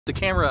The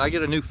camera, I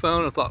get a new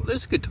phone. I thought this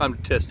is a good time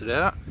to test it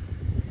out.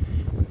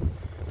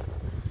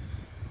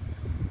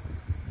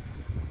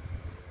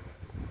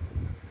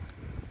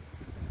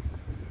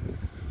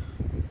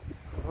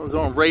 I was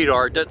on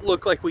radar. It doesn't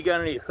look like we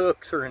got any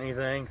hooks or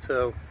anything,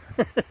 so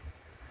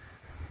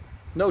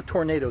no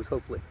tornadoes,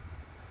 hopefully.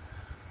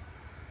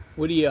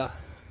 What do you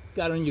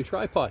got on your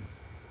tripod?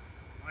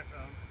 My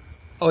phone.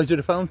 Oh, is it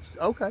a phone?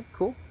 Okay,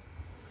 cool.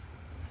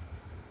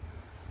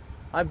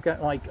 I've got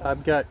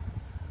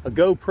a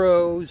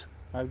GoPros.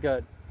 I've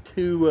got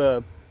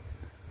two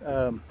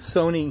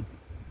Sony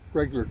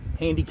regular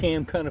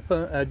Handycam kind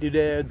of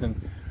doodads,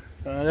 and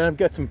then I've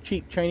got some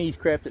cheap Chinese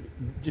crap that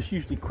just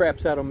usually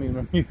craps out on me when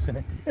I'm using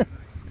it.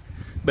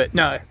 But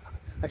no,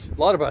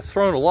 actually, I've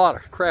thrown a lot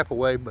of crap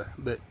away, but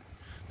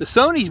the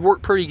Sonys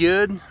work pretty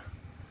good.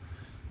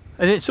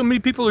 And then so many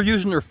people are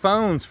using their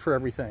phones for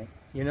everything.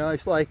 You know,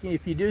 it's like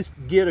if you just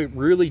get a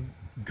really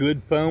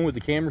good phone with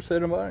the camera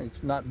set on it,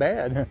 it's not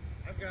bad.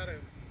 I've got a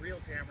real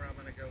camera I'm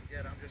going to go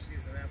get. I'm just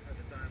using that for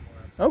the time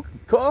lapse. Oh,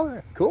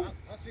 cool. Cool.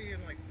 I'll see you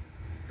in like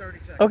 30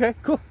 seconds. Okay,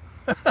 cool.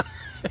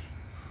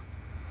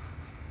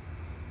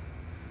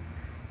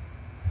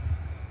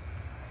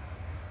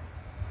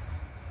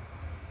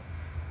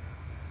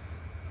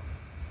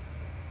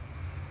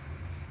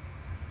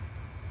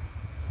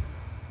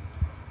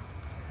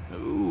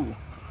 Ooh,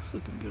 it's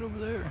looking good over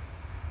there.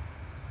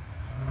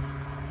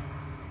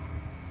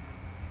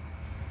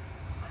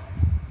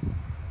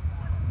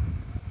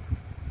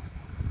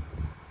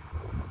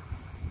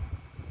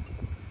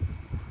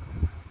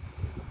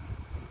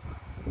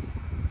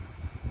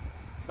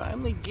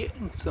 Finally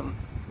getting some.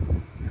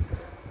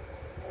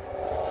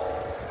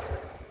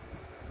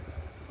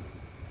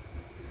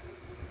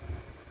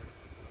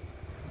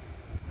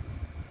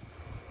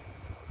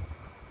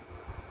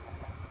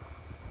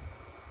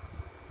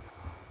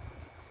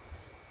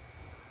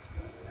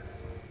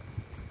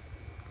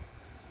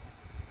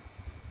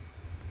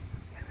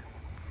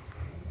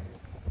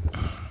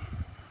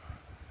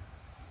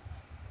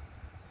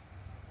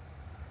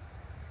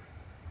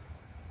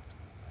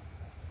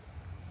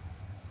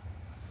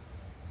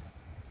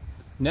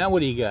 Now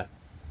what do you got?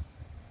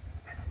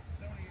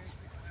 Sony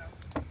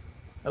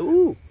A6000.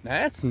 Ooh,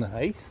 that's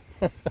nice.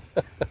 Yeah,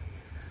 I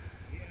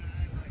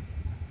like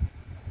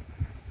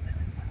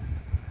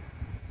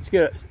It's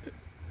got.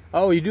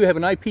 Oh, you do have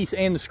an eyepiece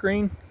and the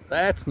screen.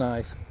 That's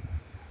nice.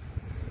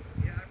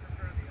 it. Yeah, I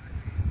prefer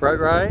the eyepiece.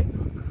 Right.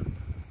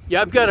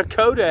 Yeah, I've got a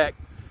Kodak,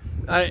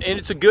 and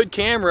it's a good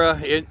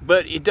camera,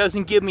 but it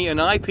doesn't give me an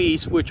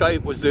eyepiece, which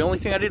was the only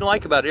thing I didn't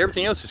like about it.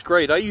 Everything else is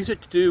great. I use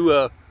it to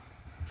do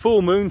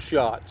full moon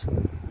shots.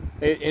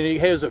 And it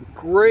has a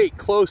great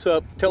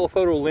close-up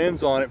telephoto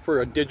lens on it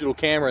for a digital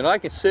camera, and I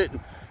can sit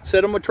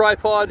on my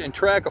tripod and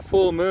track a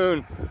full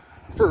moon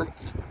for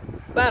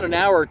about an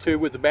hour or two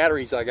with the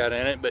batteries I got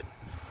in it. But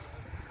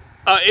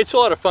it's a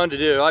lot of fun to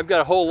do. I've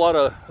got a whole lot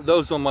of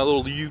those on my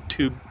little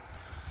YouTube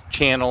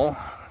channel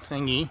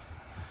thingy,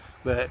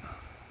 but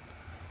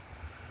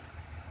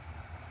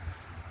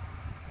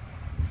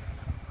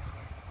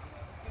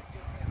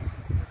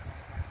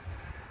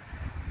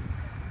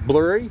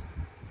blurry.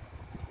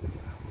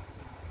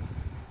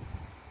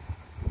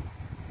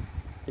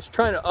 It's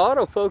trying to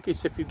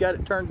autofocus if you've got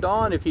it turned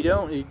on. If you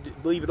don't, you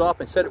leave it off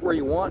and set it where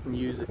you want and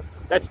use it.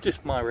 That's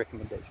just my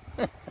recommendation.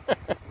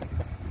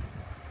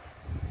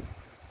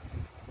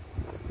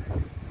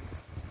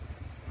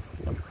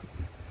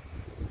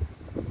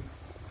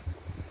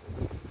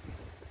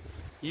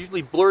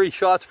 Usually blurry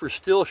shots for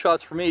still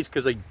shots for me is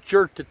because I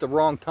jerked at the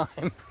wrong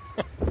time.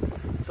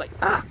 It's like,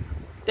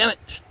 damn it,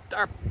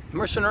 stop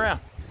messing around.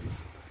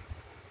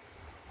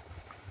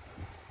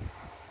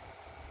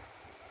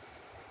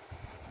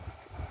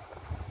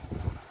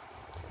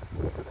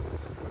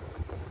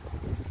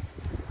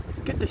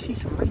 Get to see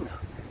some rain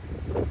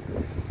now.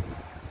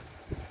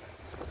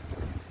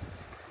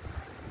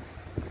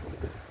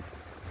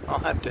 I'll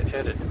have to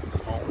edit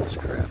all this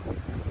crap.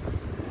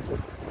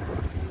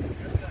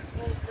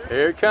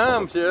 Here it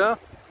comes, yeah.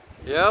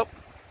 Yep.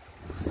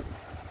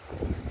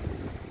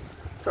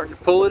 Starting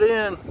to pull it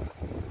in.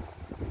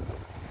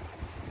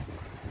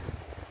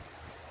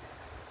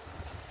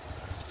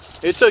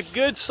 It's a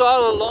good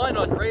solid line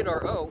on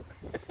radar. Oh.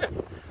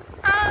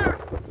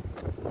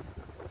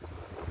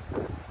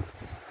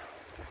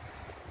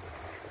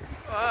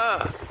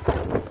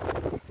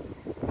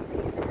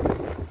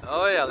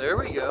 Oh yeah, there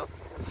we go.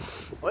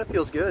 Well, that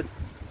feels good.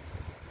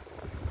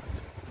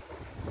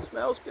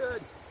 Smells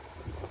good.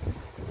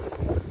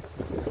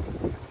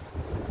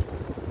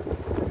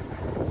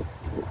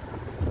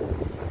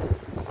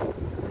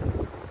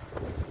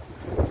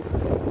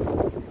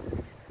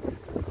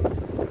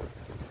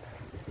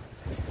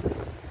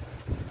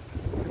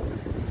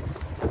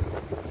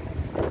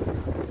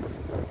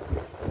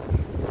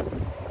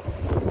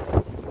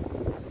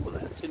 Well,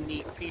 that's a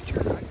neat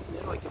feature.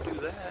 I can do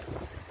that.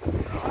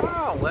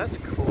 Oh, that's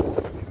cool.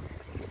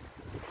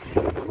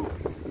 Ooh,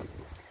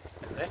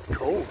 that's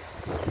cool.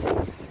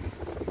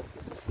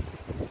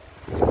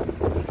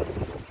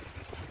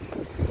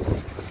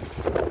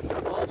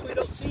 As long as we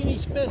don't see any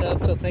spin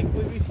ups, I think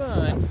we'll be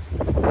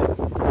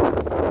fine.